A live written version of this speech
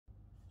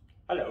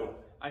Hello,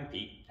 I'm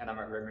Pete and I'm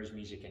at Rimmer's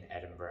Music in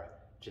Edinburgh.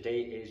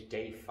 Today is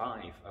day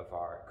 5 of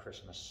our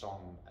Christmas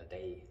song a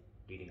day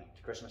leading up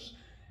to Christmas,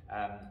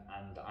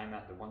 and I'm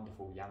at the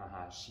wonderful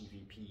Yamaha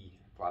CVP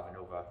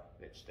Clavinova.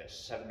 It's the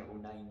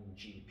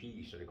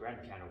 709GP, so the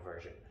grand piano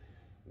version.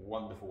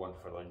 Wonderful,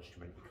 wonderful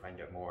instrument. You can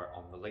find out more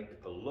on the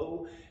link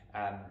below.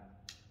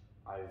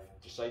 I've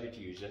decided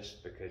to use this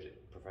because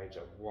it provides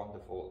a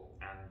wonderful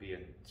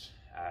ambient,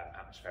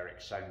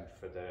 atmospheric sound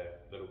for the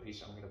little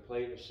piece I'm going to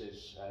play. This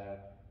is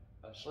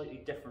a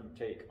slightly different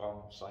take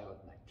on Silent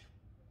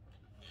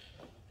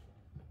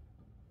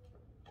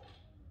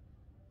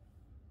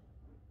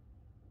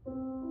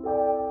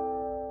Night.